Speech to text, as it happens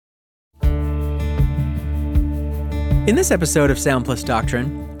In this episode of Sound Plus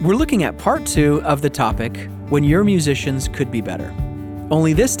Doctrine, we're looking at part 2 of the topic, When Your Musicians Could Be Better.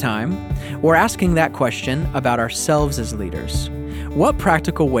 Only this time, we're asking that question about ourselves as leaders. What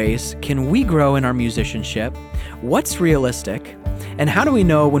practical ways can we grow in our musicianship? What's realistic? And how do we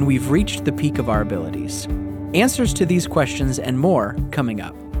know when we've reached the peak of our abilities? Answers to these questions and more coming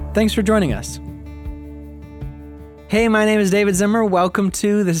up. Thanks for joining us. Hey, my name is David Zimmer. Welcome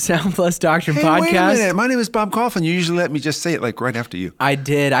to the Sound Plus Doctrine podcast. Wait a minute. My name is Bob Coughlin. You usually let me just say it like right after you. I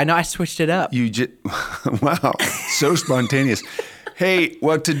did. I know. I switched it up. You just, wow, so spontaneous. Hey,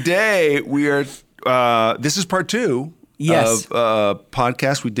 well, today we are, this is part 2 Yes. of a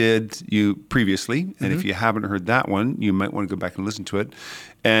podcast we did you previously. And if you haven't heard that one, you might want to go back and listen to it.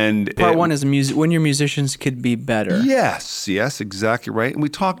 And Part 1 is when your musicians could be better. Yes, exactly right. And we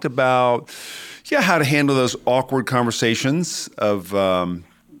talked about, how to handle those awkward conversations of,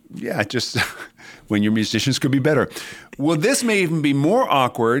 just when your musicians could be better. Well, this may even be more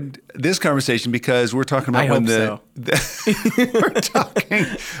awkward, this conversation, because we're talking about we're talking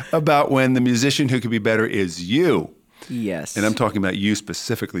about when the musician who could be better is you. Yes. And I'm talking about you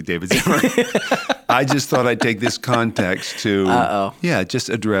specifically, David Zimmer. I just thought I'd take this context to, just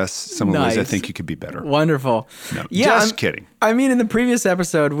address some of the ways I think you could be better. Wonderful. No, just kidding. I mean, in the previous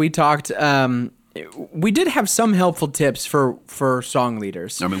episode, we talked, we did have some helpful tips for song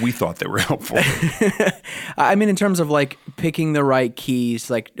leaders. I mean, we thought they were helpful. I mean, in terms of like picking the right keys,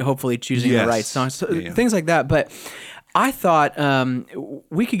 like hopefully choosing the right songs, things like that. But I thought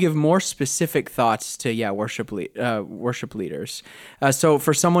we could give more specific thoughts to worship leaders. So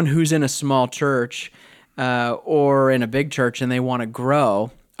for someone who's in a small church or in a big church and they want to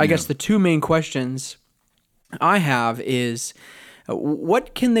grow, I guess the two main questions I have is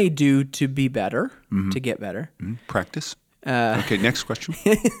what can they do to be better, to get better? Practice. Okay, next question.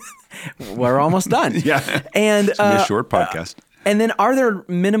 We're almost done. And it's gonna be a short podcast. And then, are there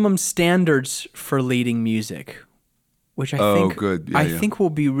minimum standards for leading music? Which I think will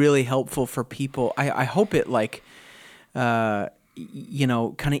be really helpful for people. I hope it kind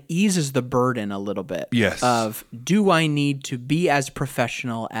of eases the burden a little bit. Yes. Of, do I need to be as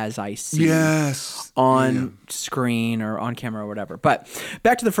professional as I see on screen or on camera or whatever? But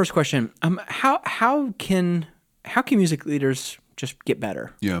back to the first question. How can music leaders just get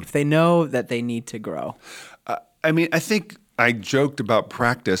better if they know that they need to grow? I mean, I think I joked about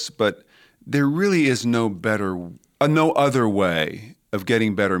practice, but there really is no other way of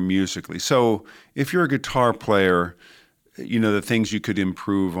getting better musically. So if you're a guitar player, the things you could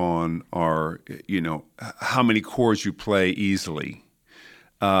improve on are, how many chords you play easily.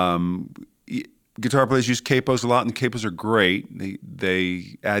 Guitar players use capos a lot, and capos are great.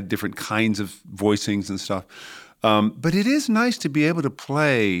 They add different kinds of voicings and stuff. But it is nice to be able to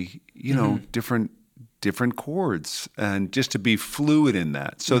play, different chords and just to be fluid in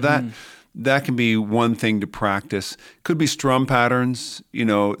that. So that can be one thing to practice. Could be strum patterns.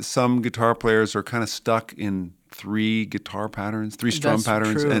 Some guitar players are kind of stuck in 3 strum patterns.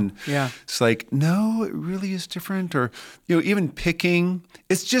 True. And it's like, no, it really is different. Or, even picking.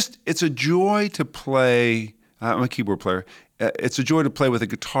 It's a joy to play. I'm a keyboard player. It's a joy to play with a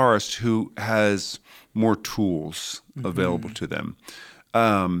guitarist who has more tools available to them.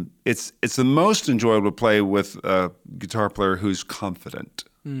 It's the most enjoyable to play with a guitar player who's confident,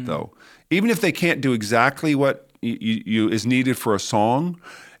 though. Even if they can't do exactly what is needed for a song,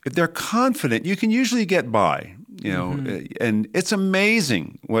 if they're confident, you can usually get by. And it's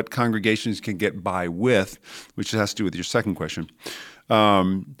amazing what congregations can get by with, which has to do with your second question.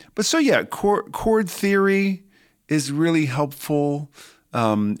 Chord theory is really helpful.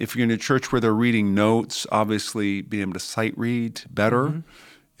 If you're in a church where they're reading notes, obviously being able to sight read better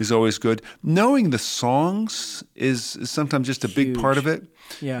is always good. Knowing the songs is sometimes just a big part of it.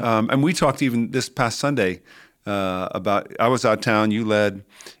 And we talked even this past Sunday about, I was out of town, you led,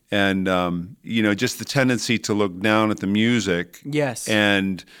 and just the tendency to look down at the music. Yes.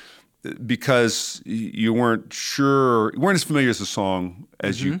 And because you weren't as familiar as the song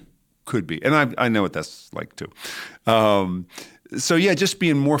as you could be. And I know what that's like too. Just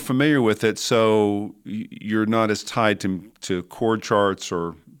being more familiar with it, so you're not as tied to chord charts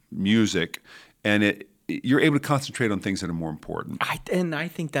or music, and you're able to concentrate on things that are more important. I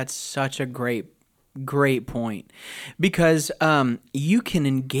think that's such a great point, because you can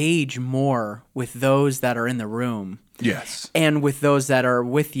engage more with those that are in the room. Yes. And with those that are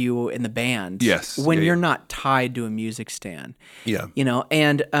with you in the band. Yes. When you're not tied to a music stand. Yeah.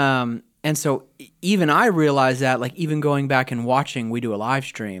 And And so even I realize that, like, even going back and watching, we do a live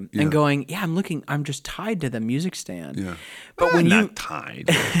stream and going, I'm just tied to the music stand. Yeah. But when not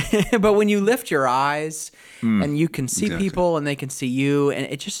tied. but when you lift your eyes and you can see people and they can see you, and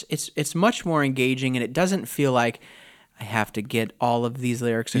it's much more engaging, and it doesn't feel like I have to get all of these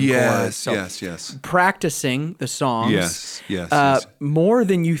lyrics and chords. So yes. Practicing the songs. Yes. More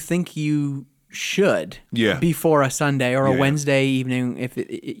than you think you should before a Sunday or a Wednesday evening if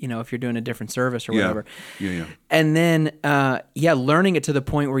you're doing a different service or whatever. Yeah. And then learning it to the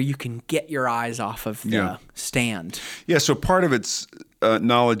point where you can get your eyes off of the stand. Yeah, so part of it's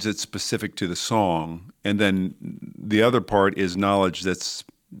knowledge that's specific to the song, and then the other part is knowledge that's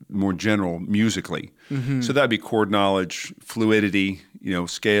more general musically. Mm-hmm. So that'd be chord knowledge, fluidity,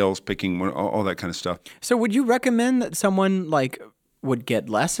 scales, picking, all that kind of stuff. So would you recommend that someone would get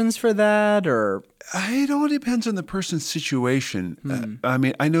lessons for that, or? It all depends on the person's situation. I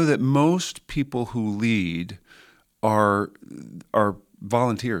mean, I know that most people who lead are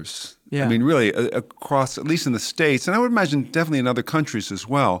volunteers. Yeah. I mean, really, across, at least in the States, and I would imagine definitely in other countries as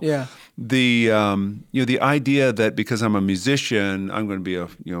well. Yeah. The idea that because I'm a musician, I'm going to be a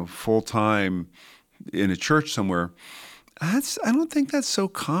full-time in a church somewhere. I don't think that's so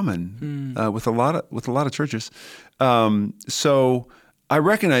common with a lot of churches. So I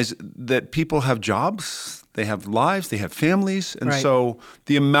recognize that people have jobs, they have lives, they have families, and so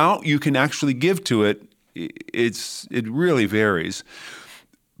the amount you can actually give to it, it really varies.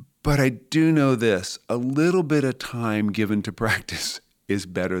 But I do know this: a little bit of time given to practice is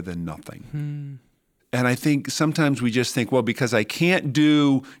better than nothing. And I think sometimes we just think, well, because I can't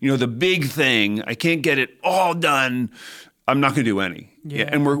do the big thing, I can't get it all done, I'm not going to do any. Yeah.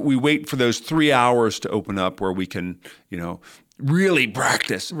 And we wait for those 3 hours to open up where we can, really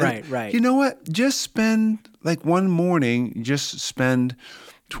practice. Right. You know what? Just spend, one morning, just spend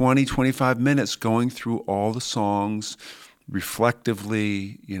 20, 25 minutes going through all the songs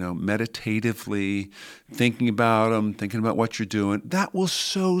reflectively, meditatively, thinking about them, thinking about what you're doing. That will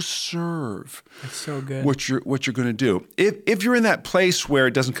so serve. That's so good. What you're going to do. If you're in that place where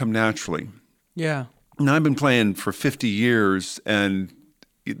it doesn't come naturally. Yeah. Now, I've been playing for 50 years, and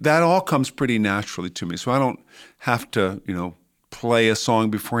that all comes pretty naturally to me. So I don't have to, play a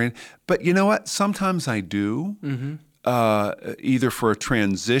song beforehand. But you know what? Sometimes I do, either for a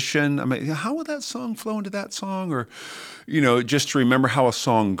transition. I mean, how would that song flow into that song? Or, just to remember how a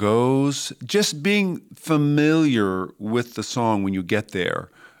song goes. Just being familiar with the song when you get there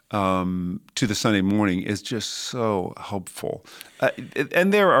to the Sunday morning is just so helpful.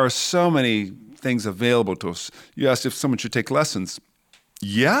 And there are so many things available to us. You asked if someone should take lessons.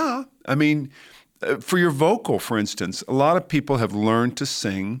 Yeah. I mean, for your vocal, for instance, a lot of people have learned to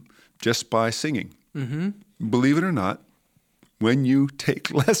sing just by singing. Mm-hmm. Believe it or not, when you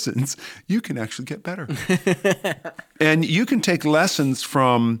take lessons, you can actually get better. And you can take lessons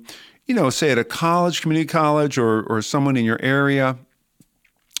from, say at a college, community college, or someone in your area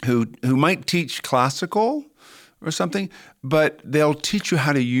who might teach classical or something, but they'll teach you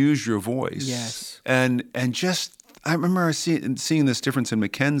how to use your voice. Yes. And just, I remember seeing this difference in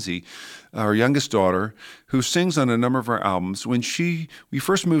Mackenzie, our youngest daughter, who sings on a number of our albums. When we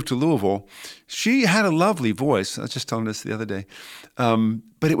first moved to Louisville, she had a lovely voice. I was just telling this the other day.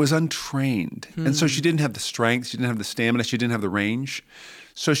 But it was untrained. And so she didn't have the strength, she didn't have the stamina, she didn't have the range.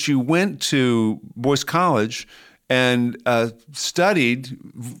 So she went to Boyce College and studied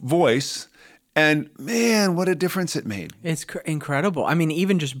voice. And man, what a difference it made. It's incredible. I mean,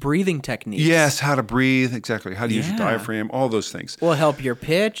 even just breathing techniques. Yes, how to breathe, exactly. How to use your diaphragm, all those things. Will help your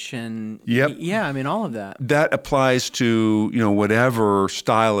pitch and I mean, all of that. That applies to, whatever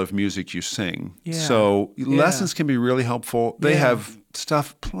style of music you sing. Yeah. So lessons can be really helpful. They have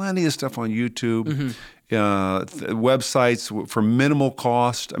plenty of stuff on YouTube. Mm-hmm. Websites for minimal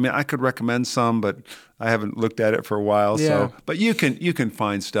cost. I mean, I could recommend some, but I haven't looked at it for a while. Yeah. So, but you can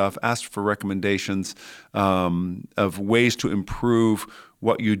find stuff. Ask for recommendations of ways to improve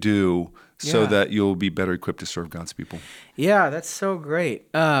what you do, so that you'll be better equipped to serve God's people. Yeah, that's so great.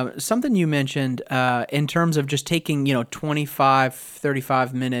 Something you mentioned in terms of just taking 25,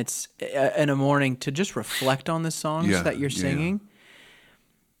 35 minutes in a morning to just reflect on the songs that you're singing. Yeah.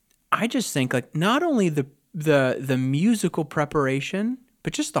 I just think not only the musical preparation,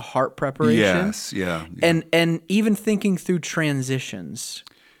 but just the heart preparation. Yes, yeah. And even thinking through transitions.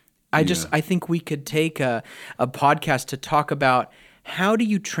 I think we could take a podcast to talk about how do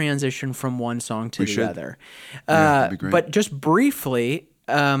you transition from one song to the other. That'd be great. But just briefly,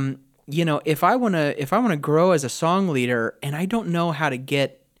 if I want to grow as a song leader and I don't know how to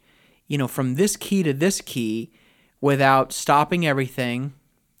get, from this key to this key without stopping everything,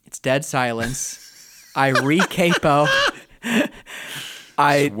 It's dead silence. I re-capo. It's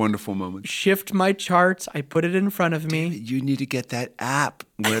a wonderful moment. Shift my charts. I put it in front of me. You need to get that app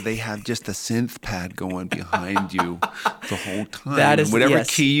where they have just a synth pad going behind you the whole time. That is whatever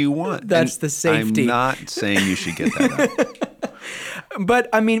key you want. That's the safety. I'm not saying you should get that app. But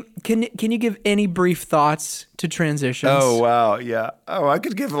I mean, can you give any brief thoughts to transitions? Oh wow, yeah. Oh, I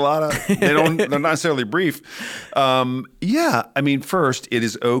could give a lot of. They're not necessarily brief. Yeah, I mean, first, it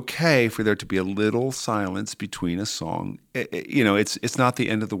is okay for there to be a little silence between a song. It's not the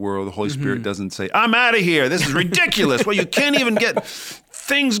end of the world. The Holy Spirit doesn't say, "I'm out of here. This is ridiculous." Well, you can't even get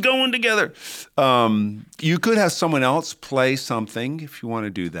things going together. You could have someone else play something if you want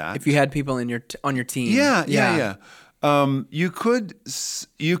to do that. If you had people on your team. Yeah. You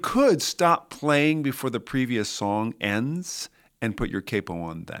could stop playing before the previous song ends and put your capo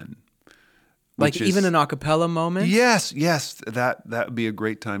on then. Like even an a cappella moment? Yes, that would be a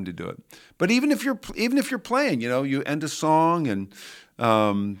great time to do it. But even if you're playing, you end a song and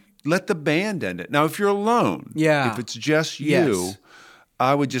let the band end it. Now, if you're alone, if it's just you,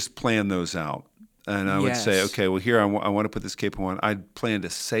 I would just plan those out. And I would say, okay, well, here I want to put this capo on. I'd plan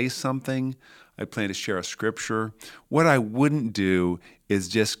to say something. I plan to share a scripture. What I wouldn't do is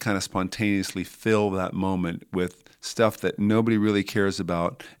just kind of spontaneously fill that moment with stuff that nobody really cares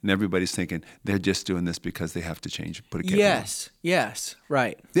about, and everybody's thinking they're just doing this because they have to put a capo on. Yes,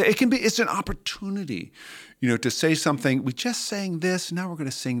 right. It's an opportunity, to say something. We just sang this, now we're going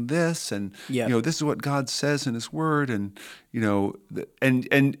to sing this, and this is what God says in His Word, and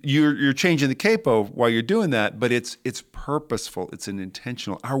and you're changing the capo while you're doing that, but it's purposeful, it's an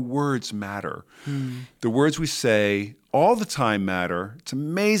intentional. Our words matter. The words we say all the time matter. It's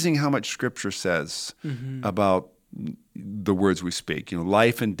amazing how much Scripture says about the words we speak.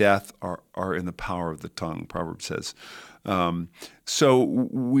 Life and death are in the power of the tongue, Proverbs says. So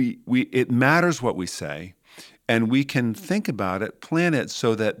it matters what we say, and we can think about it, plan it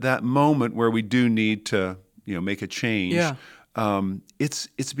so that moment where we do need to make a change,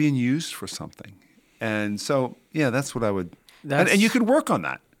 it's being used for something. And so, that's what I would. And you can work on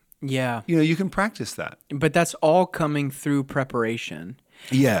that. Yeah. You can practice that. But that's all coming through preparation.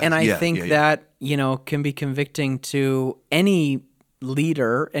 Yeah. And I think that, can be convicting to any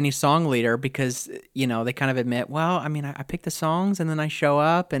leader, any song leader, because, they kind of admit, well, I mean, I pick the songs and then I show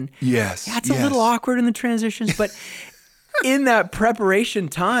up and it's a little awkward in the transitions, but in that preparation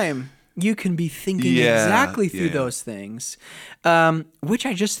time, you can be thinking exactly through those things, which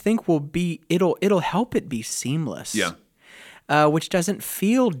I just think it'll help it be seamless. Yeah. Which doesn't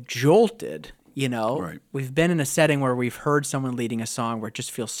feel jolted, Right. We've been in a setting where we've heard someone leading a song where it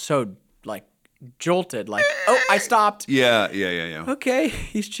just feels so like jolted, like, oh, I stopped. Yeah. Okay,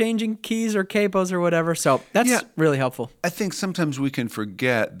 he's changing keys or capos or whatever. So that's really helpful. I think sometimes we can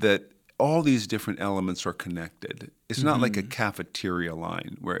forget that all these different elements are connected. It's not like a cafeteria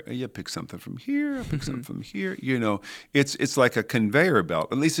line where you pick something from here, I pick something from here. It's like a conveyor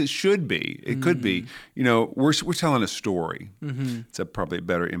belt. At least it should be. It could be. We're telling a story. It's probably a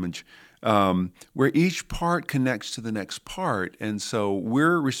better image. Where each part connects to the next part, and so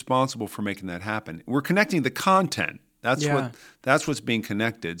we're responsible for making that happen. We're connecting the content. That's what's being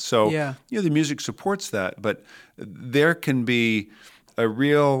connected. So the music supports that, but there can be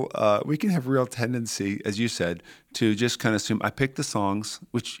we can have real tendency, as you said, to just kind of assume I picked the songs,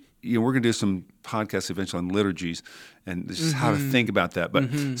 which we're going to do some podcasts eventually on liturgies and this is how to think about that.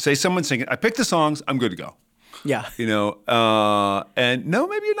 But say someone's singing, I picked the songs, I'm good to go. Yeah. And no,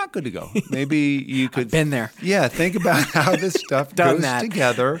 maybe you're not good to go. Maybe you could. I've been there. Yeah. Think about how this stuff goes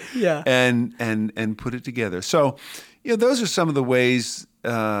together. Yeah. And put it together. So, those are some of the ways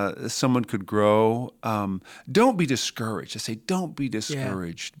someone could grow. Don't be discouraged. I say, don't be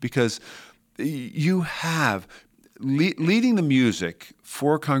discouraged because you have leading the music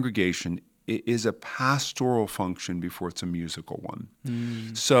for a congregation is a pastoral function before it's a musical one.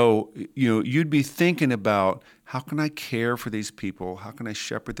 So, you'd be thinking about how can I care for these people? How can I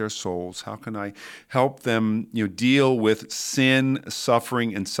shepherd their souls? How can I help them, deal with sin,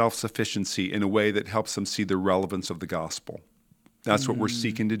 suffering, and self-sufficiency in a way that helps them see the relevance of the gospel? That's what we're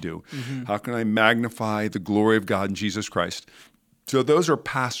seeking to do. How can I magnify the glory of God in Jesus Christ? So those are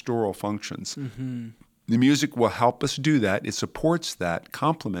pastoral functions. The music will help us do that. It supports that,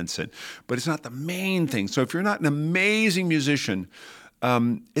 complements it, but it's not the main thing. So if you're not an amazing musician,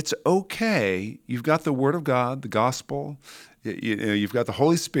 it's okay. You've got the Word of God, the gospel. You've got the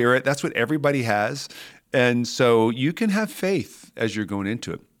Holy Spirit. That's what everybody has. And so you can have faith as you're going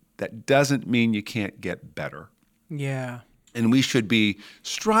into it. That doesn't mean you can't get better. Yeah. And we should be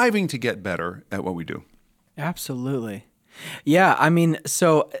striving to get better at what we do. Absolutely. Yeah, it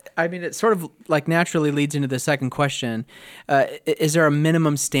sort of like naturally leads into the second question. Is there a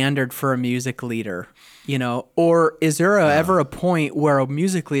minimum standard for a music leader? Or is there ever a point where a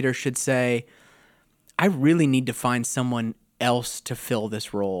music leader should say, I really need to find someone else to fill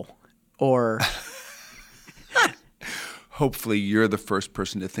this role? Or hopefully you're the first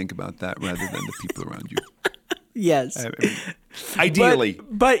person to think about that rather than the people around you. Yes. Ideally.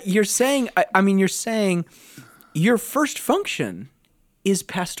 But you're saying, you're saying your first function is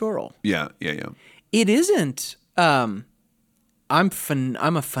pastoral. Yeah. It isn't, I'm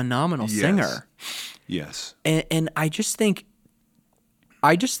a phenomenal singer. Yes. And I just think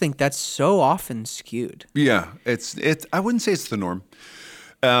that's so often skewed. Yeah. I wouldn't say it's the norm.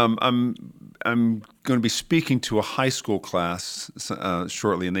 I'm going to be speaking to a high school class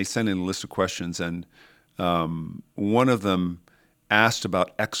shortly, and they sent in a list of questions, and one of them asked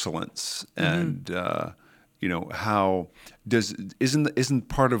about excellence, and how isn't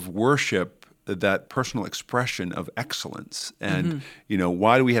part of worship that personal expression of excellence, and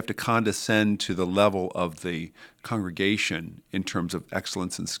why do we have to condescend to the level of the congregation in terms of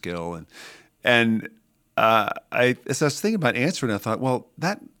excellence and skill, and as I was thinking about answering, I thought, well,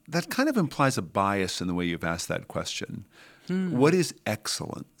 that kind of implies a bias in the way you've asked that question. What is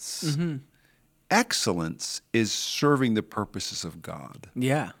excellence? Mm-hmm. Excellence is serving the purposes of God.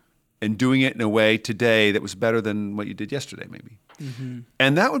 Yeah. And doing it in a way today that was better than what you did yesterday, maybe. Mm-hmm.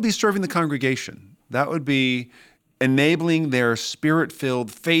 And that would be serving the congregation. That would be enabling their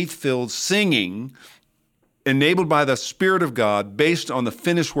spirit-filled, faith-filled singing, enabled by the Spirit of God, based on the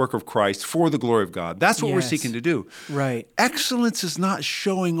finished work of Christ for the glory of God. That's what we're seeking to do. Right. Excellence is not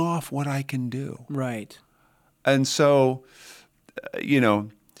showing off what I can do. Right. And so,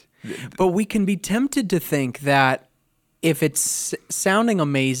 But we can be tempted to think that if it's sounding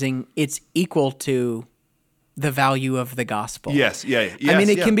amazing, it's equal to the value of the gospel. Yes.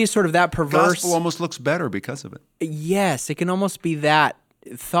 It can be sort of that perverse. Gospel almost looks better because of it. Yes, it can almost be that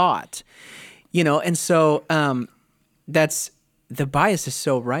thought. And so that's the bias is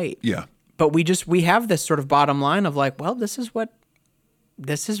so right. Yeah. But we have this sort of bottom line of like, well, this is what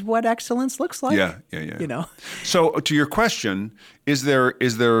excellence looks like. Yeah. So to your question, is there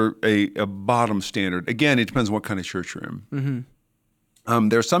a bottom standard? Again, it depends on what kind of church you're in. Mm-hmm.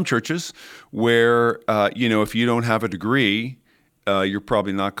 There are some churches where if you don't have a degree, you're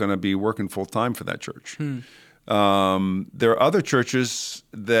probably not going to be working full time for that church. There are other churches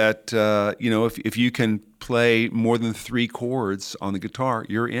that if you can play more than 3 chords on the guitar,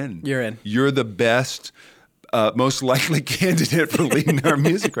 you're in. You're the best, most likely candidate for leading our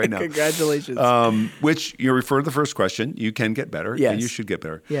music right now. Congratulations. Which you refer to the first question. You can get better. Yes. And you should get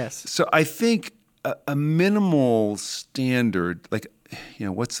better. Yes. So I think a minimal standard, like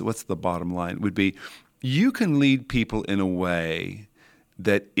what's the bottom line, would be you can lead people in a way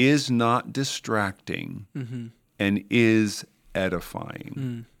that is not distracting and is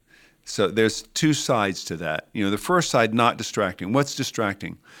edifying. So there's 2 sides to that. The first side, not distracting. What's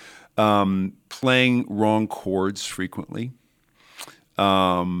distracting? Playing wrong chords frequently,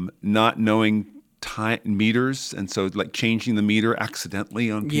 not knowing meters, and so like changing the meter accidentally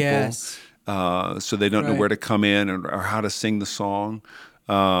on people. Yes. So they don't know where to come in or how to sing the song.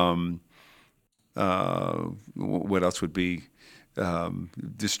 What else would be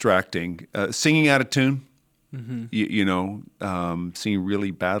distracting? Singing out of tune. Singing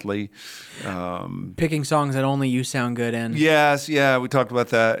really badly. Picking songs that only you sound good in. Yes, yeah, we talked about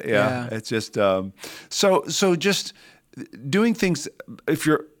that. Yeah. It's just so just doing things. If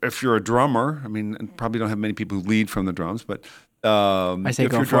you're a drummer, and probably don't have many people who lead from the drums, but I say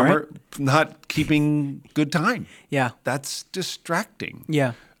if go you're a for drummer, it. not keeping good time. Yeah, that's distracting.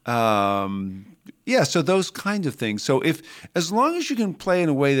 Yeah. So those kinds of things. So as long as you can play in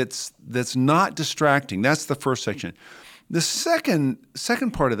a way that's not distracting, that's the first section. The second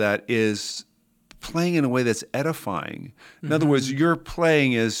part of that is playing in a way that's edifying. In other words, your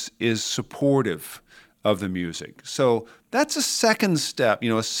playing is supportive of the music. So that's a second step,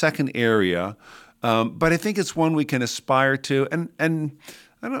 a second area. But I think it's one we can aspire to. And I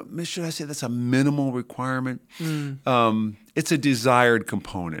don't know, should I say that's a minimal requirement? It's a desired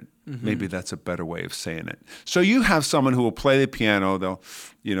component. Maybe that's a better way of saying it. So you have someone who will play the piano. They'll,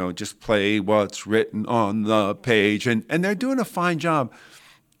 just play what's written on the page, and they're doing a fine job.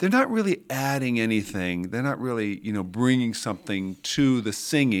 They're not really adding anything. They're not really, bringing something to the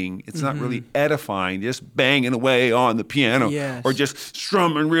singing. It's not really edifying. Just banging away on the piano, or just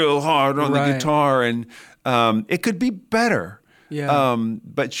strumming real hard on the guitar, and it could be better. Yeah.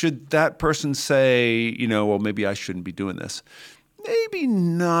 But should that person say, well, maybe I shouldn't be doing this? Maybe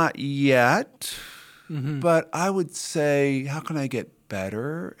not yet. but I would say, how can I get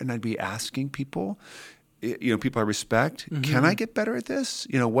better? And I'd be asking people, people I respect, can I get better at this?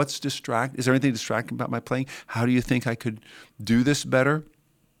 Is there anything distracting about my playing? How do you think I could do this better?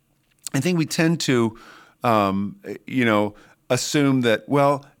 I think we tend to, assume that,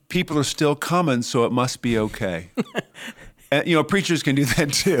 well, people are still coming, so it must be okay. And, preachers can do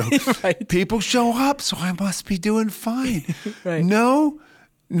that too. Right. People show up, so I must be doing fine. Right. No,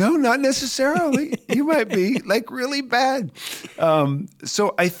 not necessarily. You might be like really bad.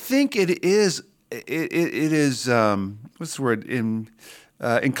 So I think it is what's the word?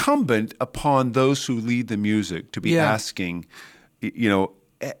 Incumbent upon those who lead the music to be asking,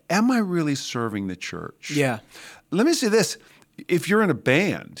 am I really serving the church? Yeah. Let me say this. If you're in a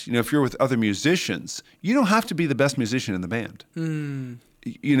band, if you're with other musicians, you don't have to be the best musician in the band.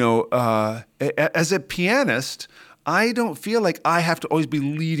 As a pianist, I don't feel like I have to always be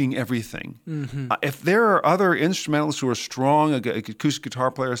leading everything. If there are other instrumentalists who are strong, acoustic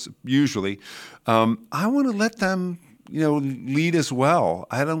guitar players usually, I want to let them lead as well.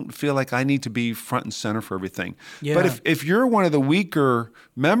 I don't feel like I need to be front and center for everything. Yeah. But if you're one of the weaker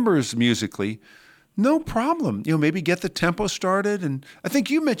members musically, no problem. Maybe get the tempo started. And I think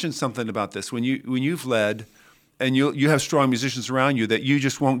you mentioned something about this when you've led, and you have strong musicians around you that you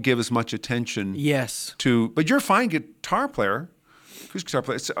just won't give as much attention. Yes. To. But you're a fine guitar player, acoustic guitar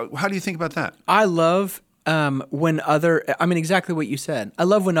player. So how do you think about that? I love exactly what you said. I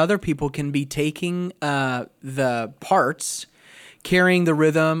love when other people can be taking the parts, carrying the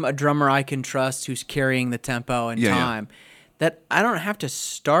rhythm, a drummer I can trust who's carrying the tempo and time. Yeah. That I don't have to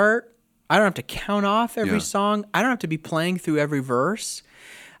start. I don't have to count off every song. I don't have to be playing through every verse.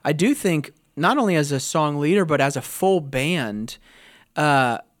 I do think not only as a song leader, but as a full band,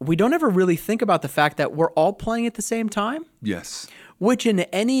 we don't ever really think about the fact that we're all playing at the same time. Yes. Which in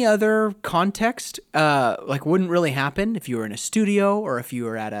any other context, wouldn't really happen if you were in a studio or if you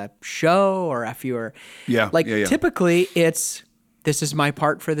were at a show or if you were... Typically it's, this is my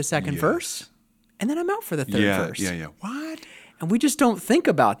part for the second verse, and then I'm out for the third verse. Yeah. What? And we just don't think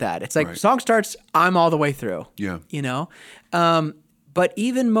about that. It's like song starts, I'm all the way through. Yeah. But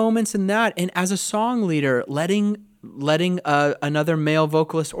even moments in that, and as a song leader, letting another male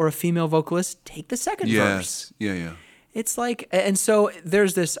vocalist or a female vocalist take the second verse. Yeah. It's like, and so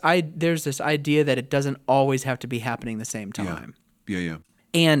there's this idea that it doesn't always have to be happening the same time. Yeah.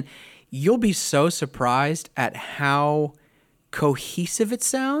 And you'll be so surprised at how cohesive it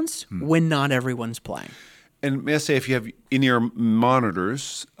sounds when not everyone's playing. And may I say, if you have in-ear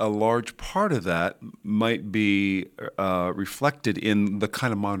monitors, a large part of that might be reflected in the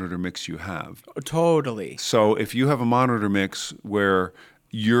kind of monitor mix you have. Totally. So if you have a monitor mix where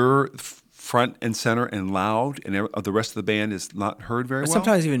you're front and center and loud, and the rest of the band is not heard very well.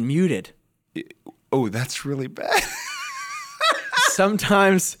 Sometimes even muted. That's really bad.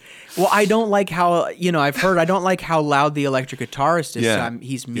 Sometimes, I don't like how, I don't like how loud the electric guitarist is. Yeah. So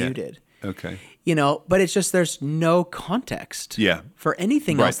he's muted. Yeah. Okay. But it's just there's no context for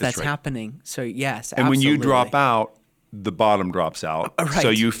anything else that's happening. So yes, and when you drop out, the bottom drops out. Right. So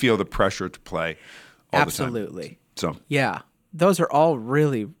you feel the pressure to play all the time. Absolutely. So yeah. Those are all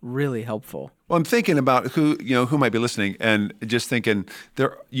really, really helpful. Well, I'm thinking about who might be listening, and just thinking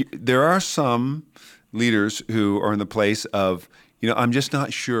there are some leaders who are in the place of, I'm just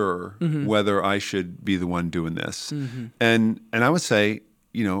not sure whether I should be the one doing this. And I would say,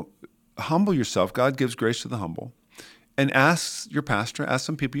 humble yourself. God gives grace to the humble. And ask your pastor, ask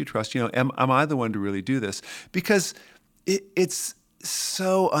some people you trust, am I the one to really do this? Because it's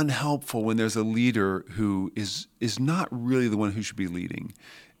so unhelpful when there's a leader who is not really the one who should be leading,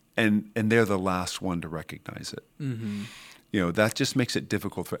 and they're the last one to recognize it. That just makes it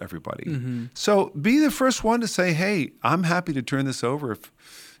difficult for everybody. So be the first one to say, hey, I'm happy to turn this over if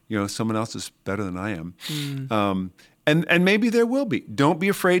someone else is better than I am. And maybe there will be. Don't be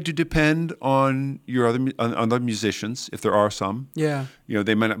afraid to depend on your other musicians, if there are some. Yeah.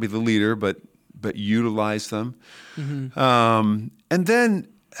 They might not be the leader, but utilize them. And then,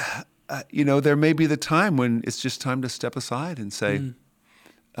 there may be the time when it's just time to step aside and say,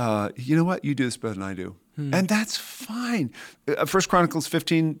 you know what, you do this better than I do. And that's fine. 1 Chronicles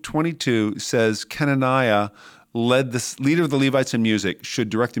 15:22 says, Kenaniah leader of the Levites in music, should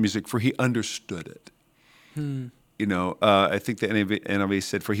direct the music, for he understood it. I think the NIV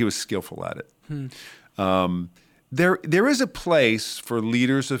said, for he was skillful at it. There is a place for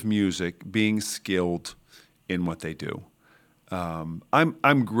leaders of music being skilled in what they do.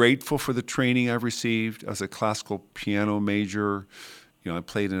 I'm grateful for the training I've received. I was a classical piano major. I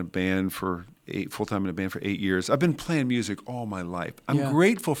played in a band full-time in a band for 8 years. I've been playing music all my life. I'm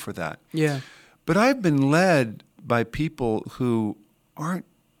grateful for that. Yeah. But I've been led by people who aren't,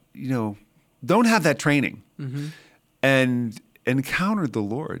 don't have that training, and encountered the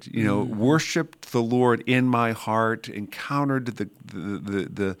Lord, worshiped the Lord in my heart, encountered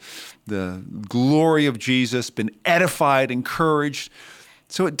the glory of Jesus, been edified, encouraged.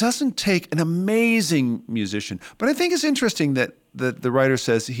 So it doesn't take an amazing musician. But I think it's interesting that the writer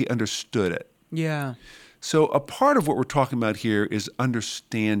says he understood it. Yeah. So a part of what we're talking about here is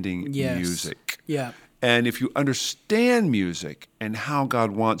understanding music. Yeah. And if you understand music and how God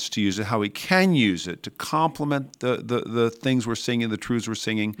wants to use it, how he can use it to complement the things we're singing, the truths we're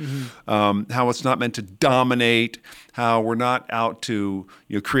singing, how it's not meant to dominate, how we're not out to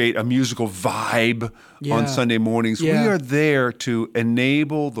create a musical vibe on Sunday mornings. Yeah. We are there to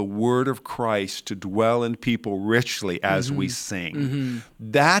enable the word of Christ to dwell in people richly as we sing.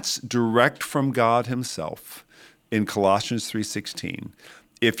 That's direct from God himself in Colossians 3:16.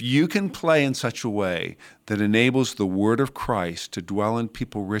 If you can play in such a way that enables the word of Christ to dwell in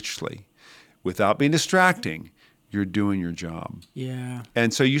people richly without being distracting, you're doing your job. Yeah.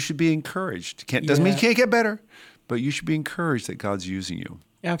 And so you should be encouraged. Doesn't mean you can't get better, but you should be encouraged that God's using you.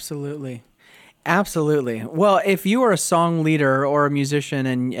 Absolutely. Absolutely. Well, if you are a song leader or a musician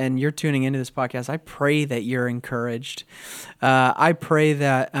and you're tuning into this podcast, I pray that you're encouraged. I pray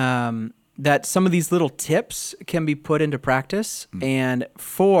that that some of these little tips can be put into practice, and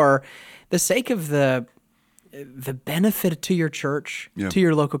for the sake of the benefit to your church, to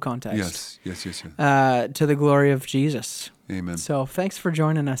your local context. Yes. To the glory of Jesus. Amen. So thanks for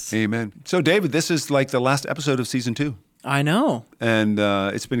joining us. Amen. So David, this is like the last episode of season 2. I know. And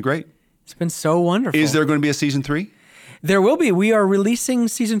it's been great. It's been so wonderful. Is there going to be a season 3? There will be. We are releasing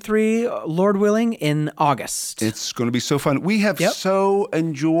season 3, Lord willing, in August. It's going to be so fun. We have so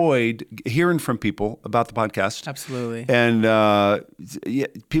enjoyed hearing from people about the podcast. Absolutely. And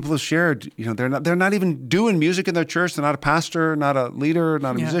people have shared, they're not even doing music in their church. They're not a pastor, not a leader,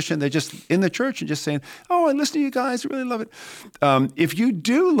 not a musician. They're just in the church and just saying, "Oh, I listen to you guys. I really love it." If you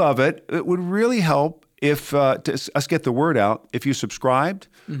do love it, it would really help if to us get the word out. If you subscribed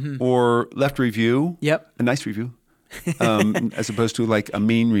or left a review, a nice review. As opposed to like a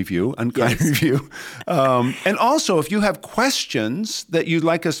mean review, unkind review. And also, if you have questions that you'd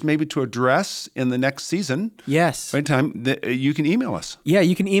like us maybe to address in the next season, you can email us. Yeah,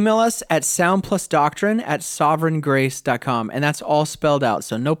 you can email us at soundplusdoctrine@sovereigngrace.com, and that's all spelled out,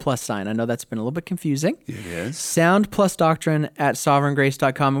 so no plus sign. I know that's been a little bit confusing. It is.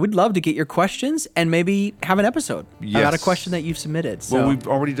 soundplusdoctrine@sovereignggrace.com. And we'd love to get your questions and maybe have an episode about a question that you've submitted. So. Well, we've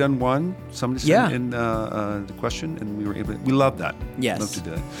already done one. Somebody sent in the question. And we love that. Yes. Love to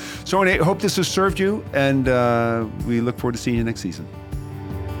do that. So I hope this has served you, and we look forward to seeing you next season.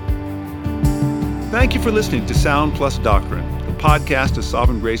 Thank you for listening to Sound Plus Doctrine, the podcast of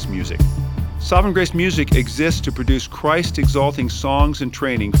Sovereign Grace Music. Sovereign Grace Music exists to produce Christ-exalting songs and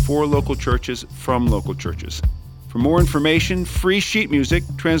training for local churches from local churches. For more information, free sheet music,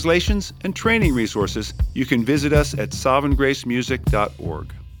 translations, and training resources, you can visit us at sovereigngracemusic.org.